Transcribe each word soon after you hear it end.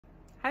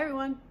Hi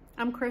everyone,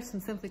 I'm Chris from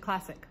Simply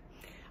Classic.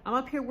 I'm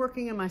up here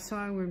working in my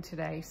sewing room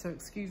today, so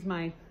excuse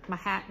my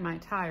hat and my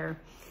attire,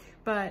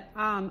 but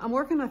I'm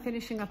working on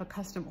finishing up a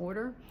custom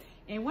order.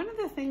 And one of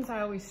the things I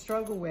always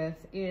struggle with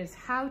is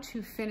how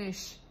to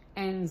finish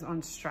ends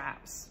on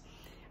straps.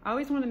 I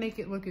always want to make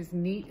it look as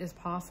neat as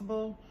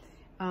possible.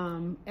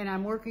 And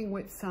I'm working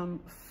with some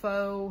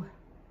faux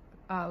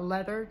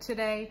leather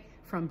today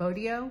from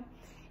Bodio.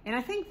 And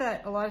I think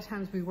that a lot of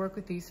times we work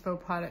with these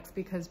faux products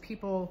because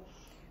people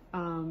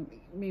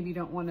maybe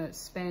don't want to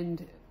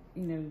spend,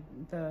 you know,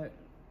 the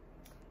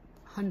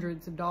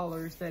hundreds of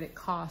dollars that it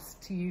costs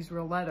to use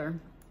real leather.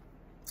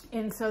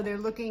 And so they're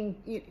looking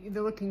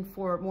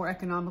for more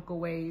economical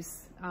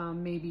ways,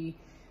 maybe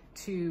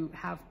to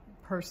have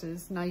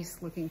purses, nice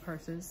looking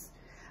purses.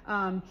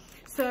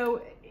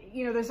 So,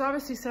 you know, there's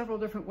obviously several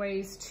different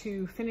ways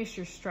to finish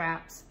your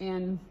straps,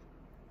 and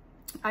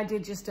I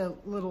did just a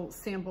little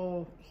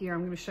sample here. I'm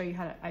going to show you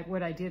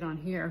what I did on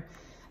here.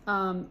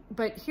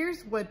 But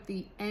here's what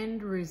the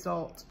end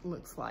result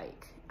looks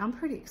like. I'm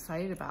pretty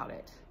excited about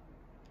it.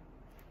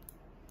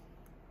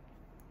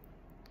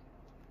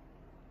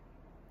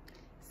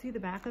 See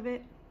the back of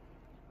it?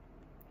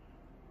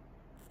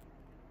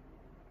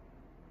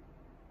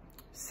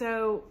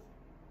 So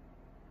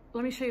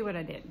let me show you what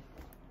I did.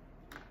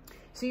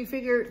 So you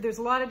figure there's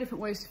a lot of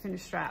different ways to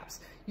finish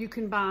straps. You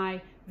can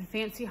buy the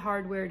fancy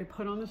hardware to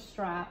put on the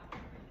strap,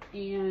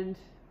 and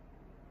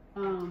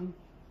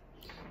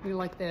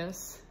like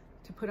this,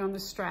 to put on the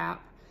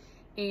strap,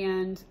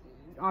 and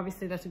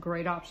obviously that's a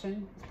great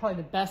option. It's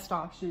probably the best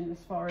option as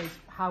far as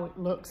how it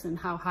looks and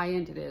how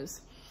high-end it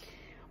is.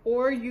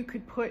 Or you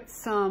could put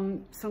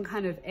some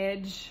kind of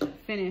edge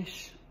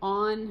finish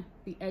on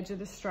the edge of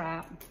the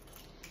strap,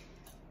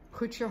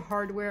 put your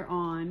hardware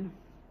on,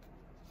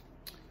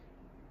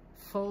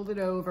 fold it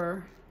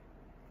over,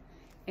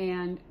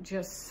 and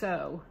just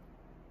sew,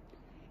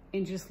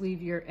 and just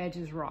leave your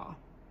edges raw,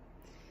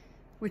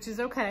 which is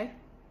okay.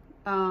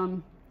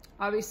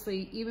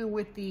 Obviously, even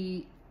with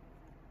the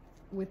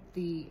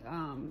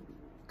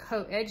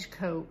edge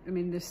coat, I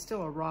mean, there's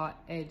still a raw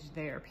edge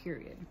there,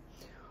 period.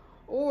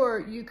 Or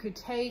you could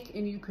take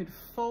and you could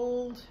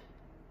fold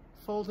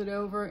it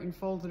over and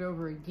fold it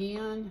over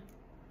again,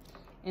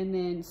 and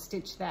then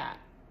stitch that.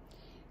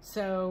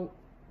 So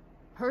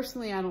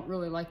personally, I don't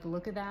really like the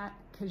look of that,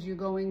 because you're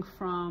going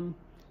from,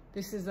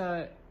 this is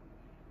a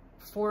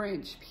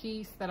 4-inch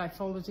piece that I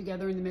folded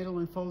together in the middle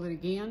and folded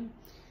again.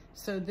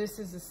 So this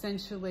is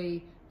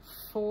essentially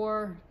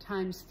 4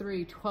 times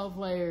 3, 12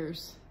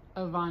 layers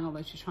of vinyl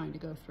that you're trying to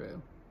go through.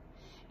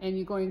 And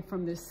you're going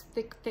from this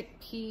thick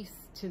piece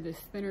to this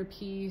thinner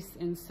piece,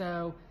 and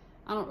so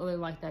I don't really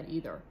like that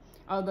either.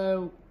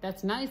 Although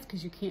that's nice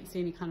because you can't see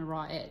any kind of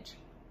raw edge.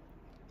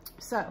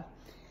 So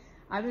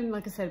I've been,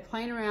 like I said,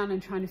 playing around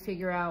and trying to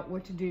figure out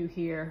what to do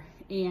here,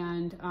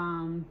 and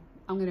I'm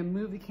gonna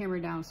move the camera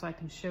down so I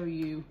can show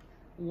you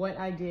what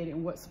I did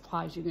and what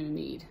supplies you're gonna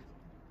need.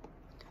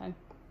 Okay,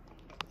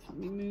 so let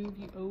me move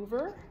you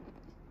over.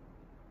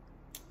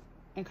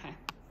 Okay,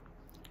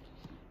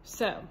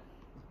 so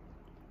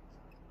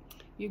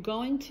you're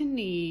going to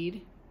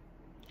need,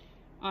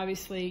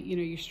 obviously, you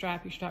know, your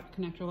strap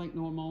connector like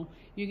normal.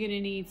 You're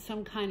gonna need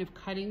some kind of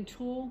cutting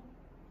tool.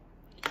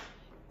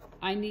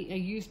 I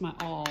used my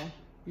awl.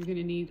 You're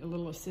gonna need a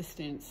little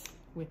assistance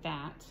with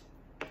that.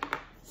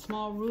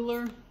 Small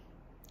ruler.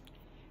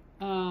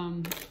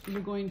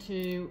 You're going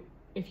to,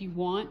 if you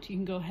want, you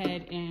can go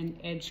ahead and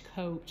edge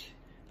coat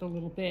the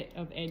little bit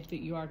of edge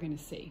that you are gonna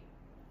see.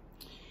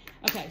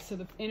 Okay, so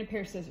and a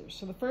pair of scissors.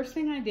 So the first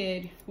thing I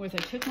did was I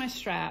took my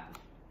strap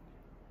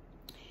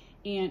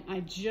and I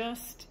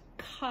just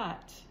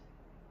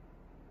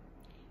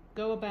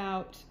go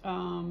about,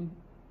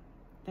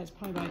 that's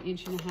probably about 1.5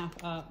 inches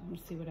up.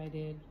 Let's see what I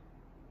did.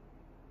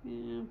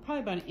 Yeah,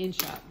 probably about 1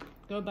 inch up.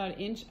 Go about 1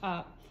 inch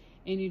up,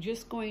 and you're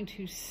just going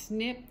to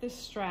snip the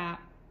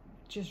strap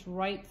just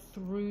right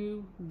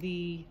through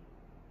the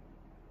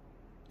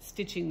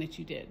stitching that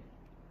you did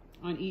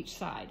on each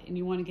side, and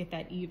you want to get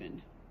that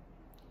even.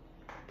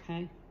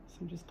 Okay, so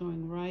I'm just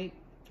going right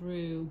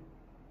through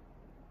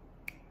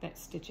that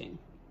stitching.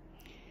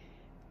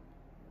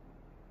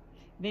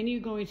 Then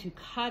you're going to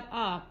cut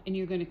up, and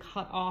you're going to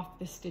cut off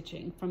the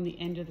stitching from the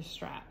end of the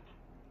strap.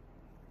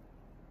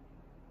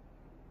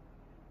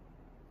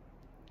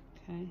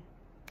 Okay,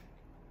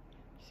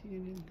 so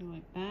you're going to go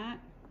like that.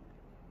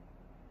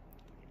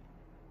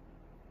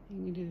 And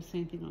you can do the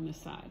same thing on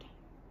this side.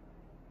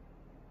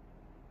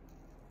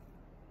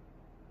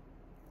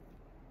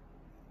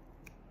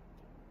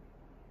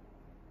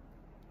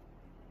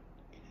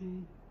 Okay,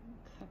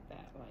 cut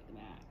that like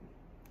that.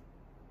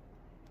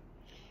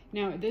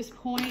 Now at this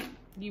point,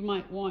 you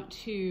might want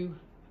to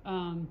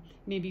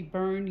maybe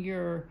burn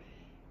your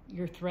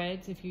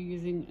threads if you're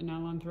using a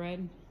nylon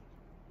thread,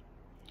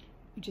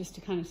 just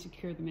to kind of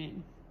secure them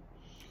in.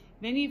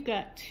 Then you've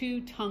got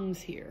 2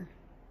 tongues here.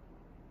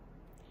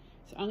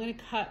 So I'm going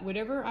to cut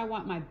whatever I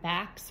want my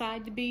back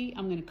side to be,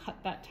 I'm going to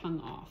cut that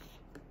tongue off.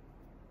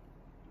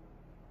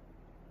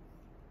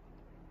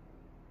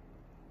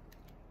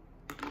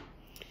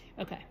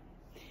 Okay,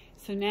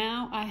 so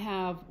now I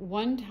have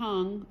one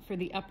tongue for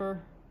the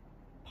upper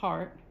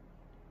part,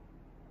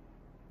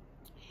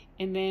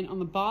 and then on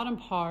the bottom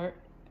part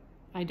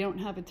I don't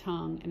have a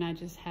tongue and I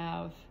just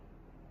have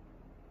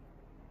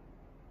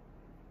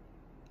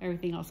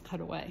everything else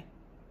cut away.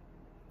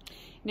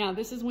 Now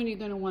this is when you're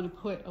going to want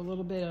to put a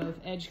little bit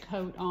of edge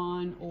coat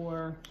on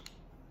or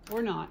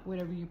not,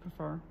 whatever you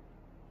prefer.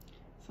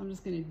 So I'm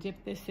just going to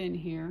dip this in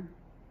here.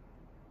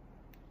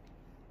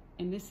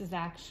 And this is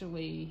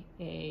actually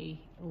a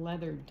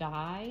leather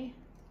dye.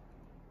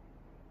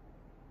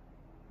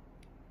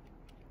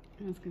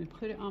 I'm just going to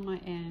put it on my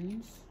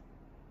ends.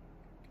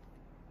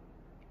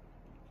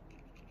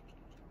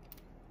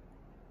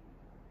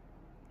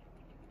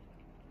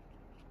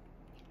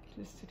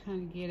 Just to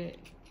kind of get it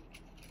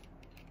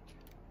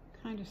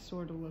kind of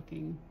sort of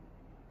looking.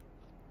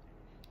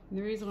 And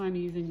the reason why I'm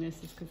using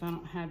this is because I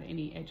don't have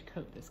any edge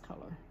coat this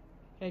color.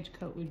 Edge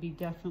coat would be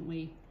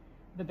definitely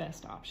the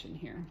best option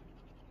here.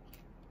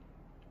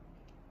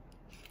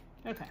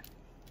 Okay.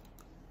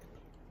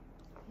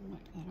 Wipe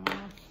that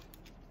off.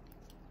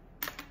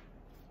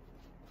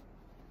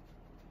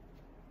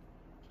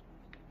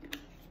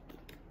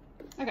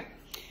 Okay,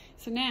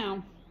 so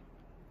now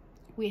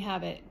we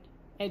have it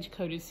edge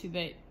coated so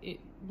that it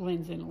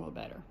blends in a little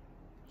better.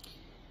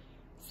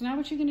 So now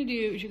what you're going to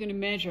do is you're going to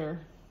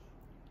measure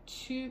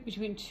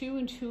between 2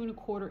 and 2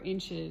 1/4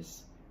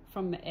 inches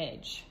from the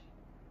edge.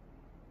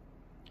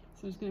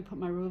 So I'm just going to put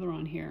my ruler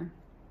on here.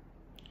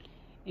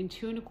 And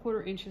 2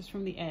 1/4 inches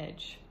from the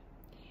edge.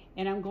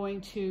 And I'm going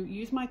to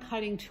use my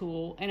cutting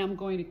tool and I'm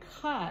going to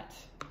cut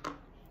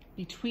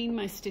between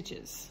my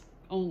stitches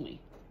only.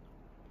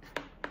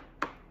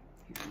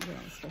 Here, I'll get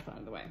all this stuff out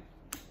of the way.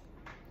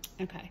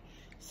 Okay,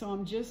 so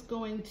I'm just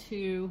going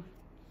to,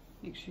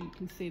 make sure you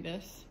can see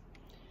this.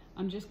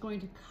 I'm just going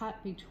to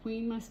cut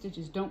between my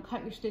stitches. Don't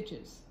cut your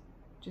stitches,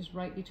 just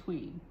right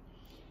between.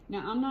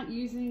 Now I'm not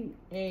using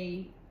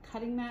a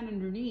cutting mat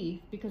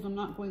underneath because I'm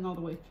not going all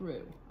the way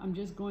through. I'm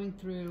just going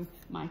through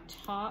my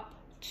top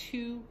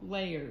 2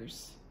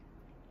 layers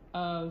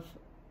of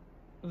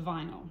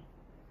vinyl.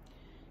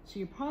 So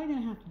you're probably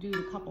gonna have to do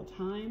it a couple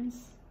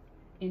times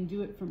and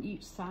do it from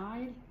each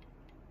side.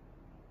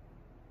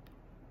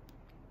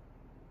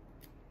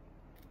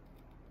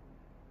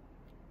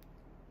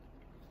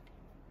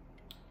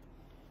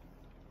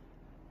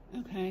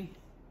 Okay,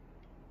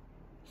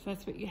 so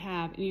that's what you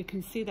have, and you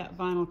can see that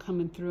vinyl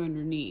coming through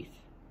underneath.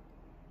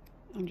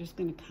 I'm just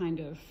going to kind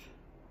of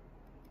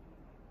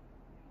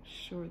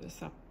shore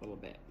this up a little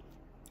bit.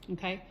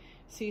 Okay,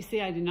 so you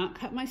see I did not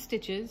cut my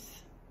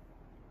stitches.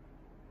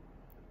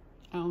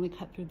 I only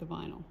cut through the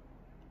vinyl.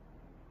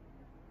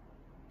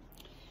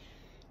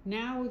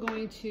 Now we're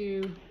going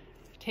to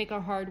take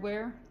our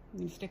hardware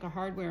and stick our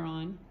hardware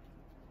on.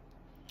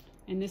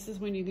 And this is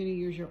when you're going to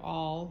use your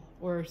awl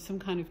or some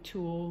kind of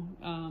tool,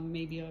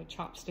 maybe a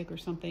chopstick or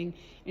something,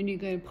 and you're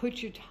going to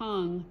put your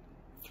tongue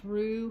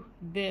through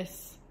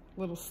this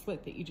little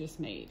slit that you just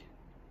made.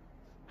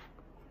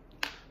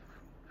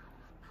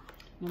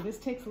 Now this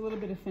takes a little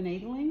bit of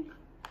finagling,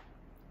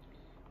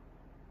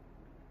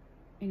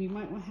 and you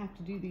might have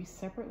to do these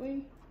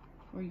separately,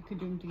 or you could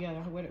do them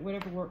together,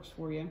 whatever works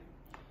for you.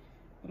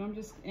 But I'm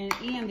just,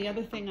 and the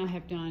other thing I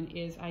have done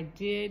is I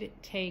did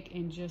take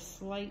and just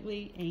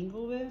slightly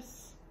angle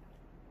this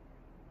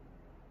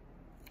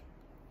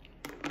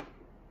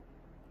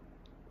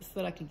so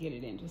that I could get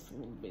it in just a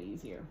little bit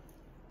easier.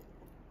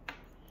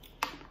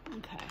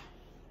 Okay,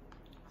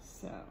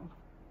 so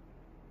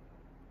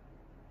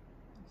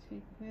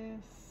take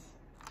this,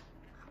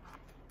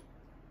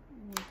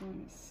 and we're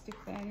going to stick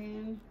that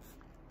in.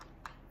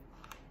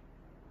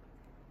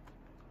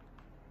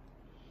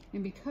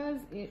 And because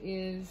it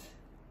is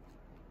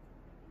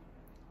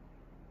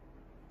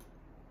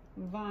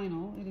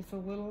vinyl, it is a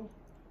little,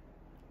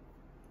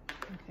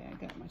 okay, I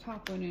got my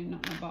top one in,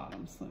 not my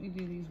bottom, so let me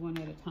do these one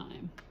at a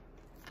time.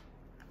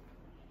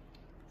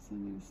 So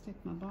I'm going to stick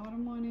my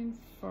bottom one in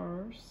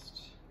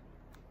first.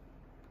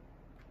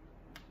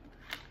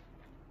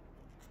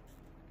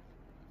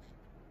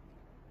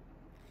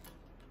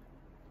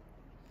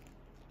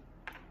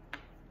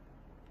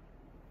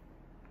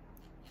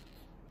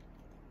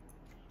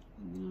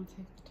 And then I'll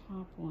take the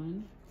top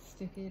one,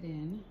 stick it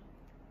in.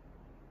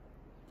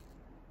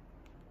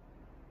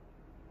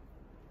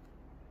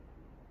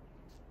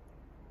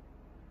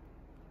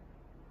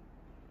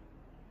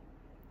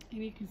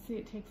 And you can see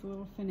it takes a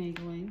little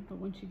finagling, but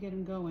once you get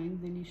them going,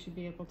 then you should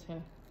be able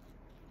to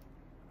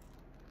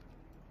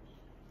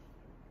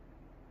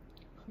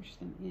push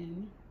them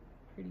in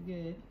pretty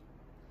good.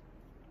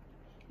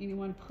 And you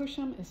want to push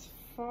them as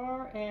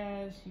far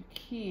as you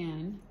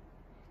can,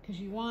 because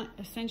you want,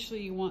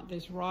 essentially you want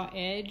this raw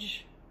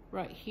edge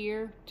right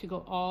here to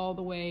go all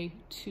the way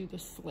to the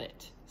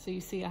slit. So you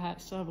see I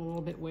still have a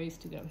little bit ways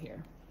to go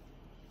here.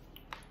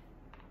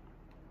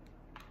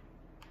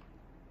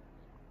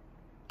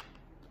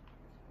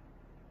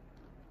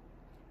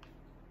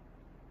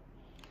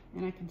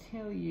 And I can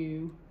tell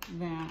you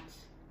that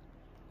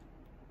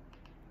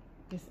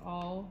this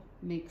all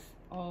makes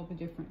all the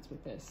difference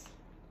with this.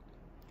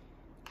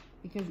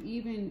 because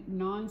even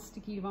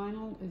non-sticky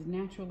vinyl is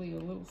naturally a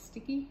little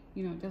sticky.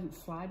 You know, it doesn't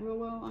slide real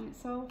well on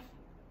itself.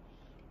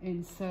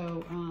 And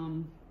so,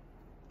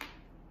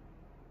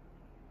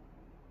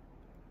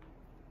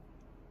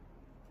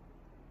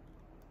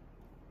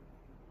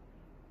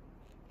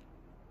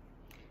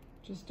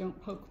 just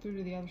don't poke through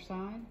to the other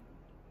side.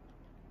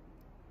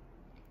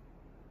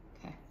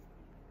 Okay.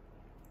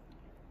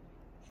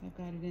 So I've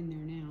got it in there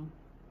now.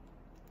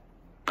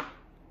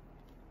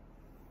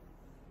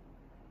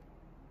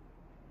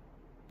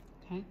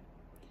 Okay.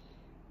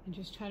 And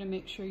just try to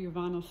make sure your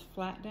vinyl's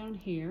flat down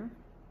here.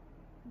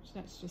 So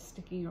that's just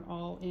sticking it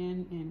all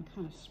in and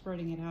kind of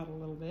spreading it out a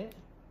little bit.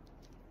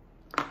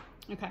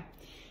 Okay.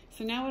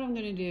 So now what I'm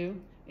going to do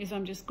is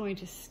I'm just going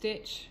to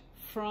stitch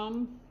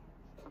from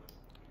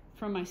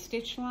my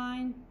stitch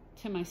line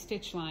to my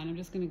stitch line. I'm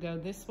just going to go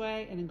this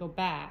way and then go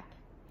back.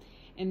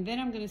 And then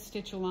I'm going to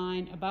stitch a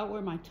line about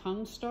where my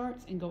tongue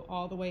starts and go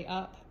all the way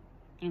up.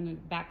 And I'm going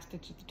to back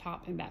stitch at the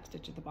top and back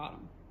stitch at the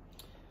bottom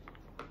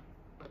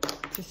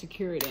to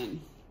secure it in.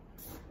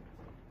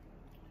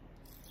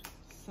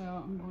 So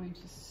I'm going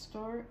to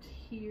start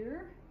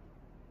here.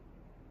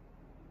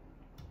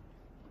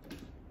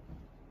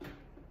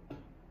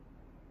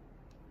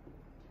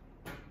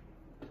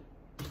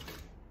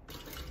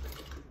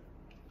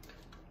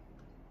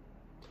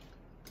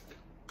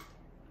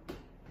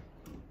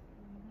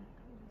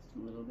 Just a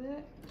little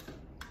bit.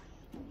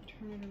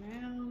 Turn it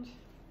around.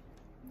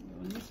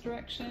 Go in this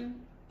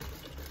direction.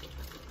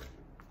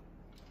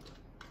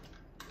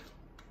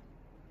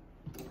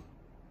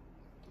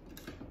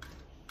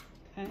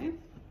 Okay.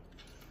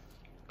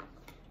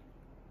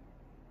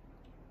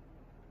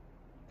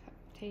 Cut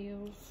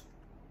tails.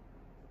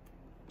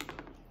 So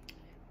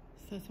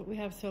that's what we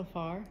have so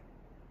far.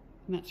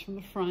 And that's from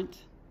the front.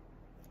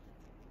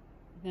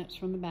 And that's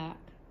from the back.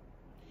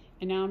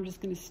 And now I'm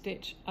just going to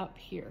stitch up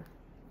here.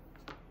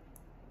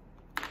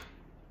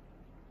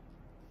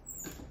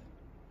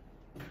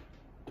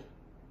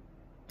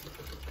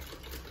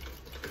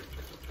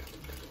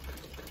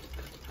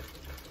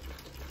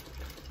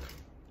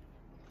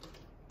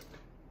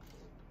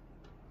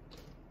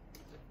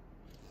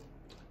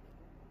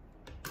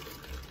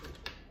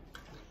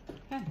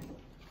 Okay.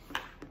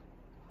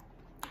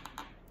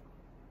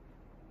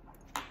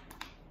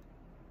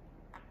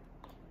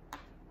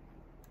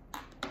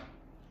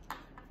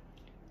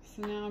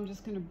 So now I'm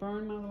just going to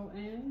burn my little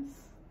ends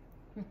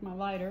with my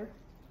lighter,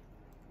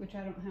 which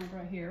I don't have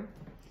right here.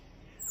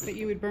 But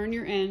you would burn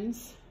your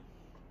ends.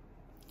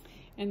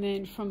 And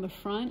then from the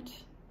front,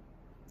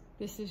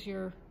 this is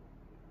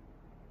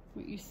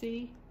what you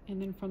see.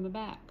 And then from the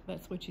back,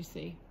 that's what you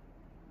see.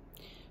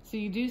 So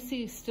you do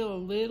see still a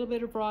little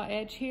bit of raw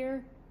edge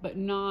here, but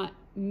not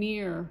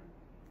near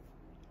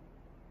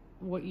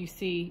what you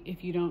see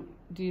if you don't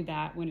do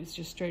that when it's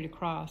just straight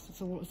across.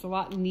 It's a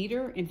lot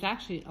neater, and it's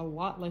actually a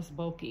lot less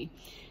bulky.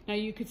 Now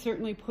you could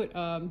certainly put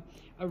a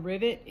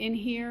rivet in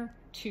here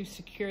to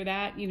secure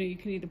that. You know, you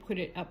can either put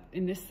it up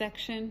in this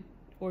section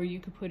or you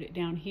could put it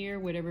down here,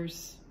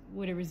 whatever's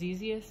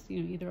easiest,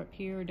 you know, either up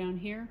here or down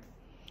here.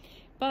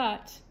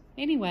 But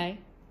anyway,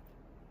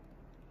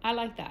 I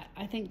like that.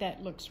 I think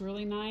that looks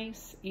really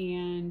nice,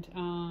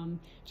 and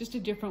just a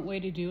different way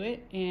to do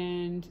it,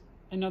 and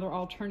another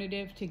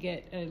alternative to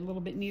get a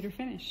little bit neater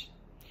finish.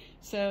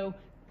 So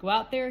go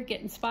out there,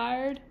 get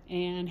inspired,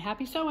 and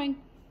happy sewing.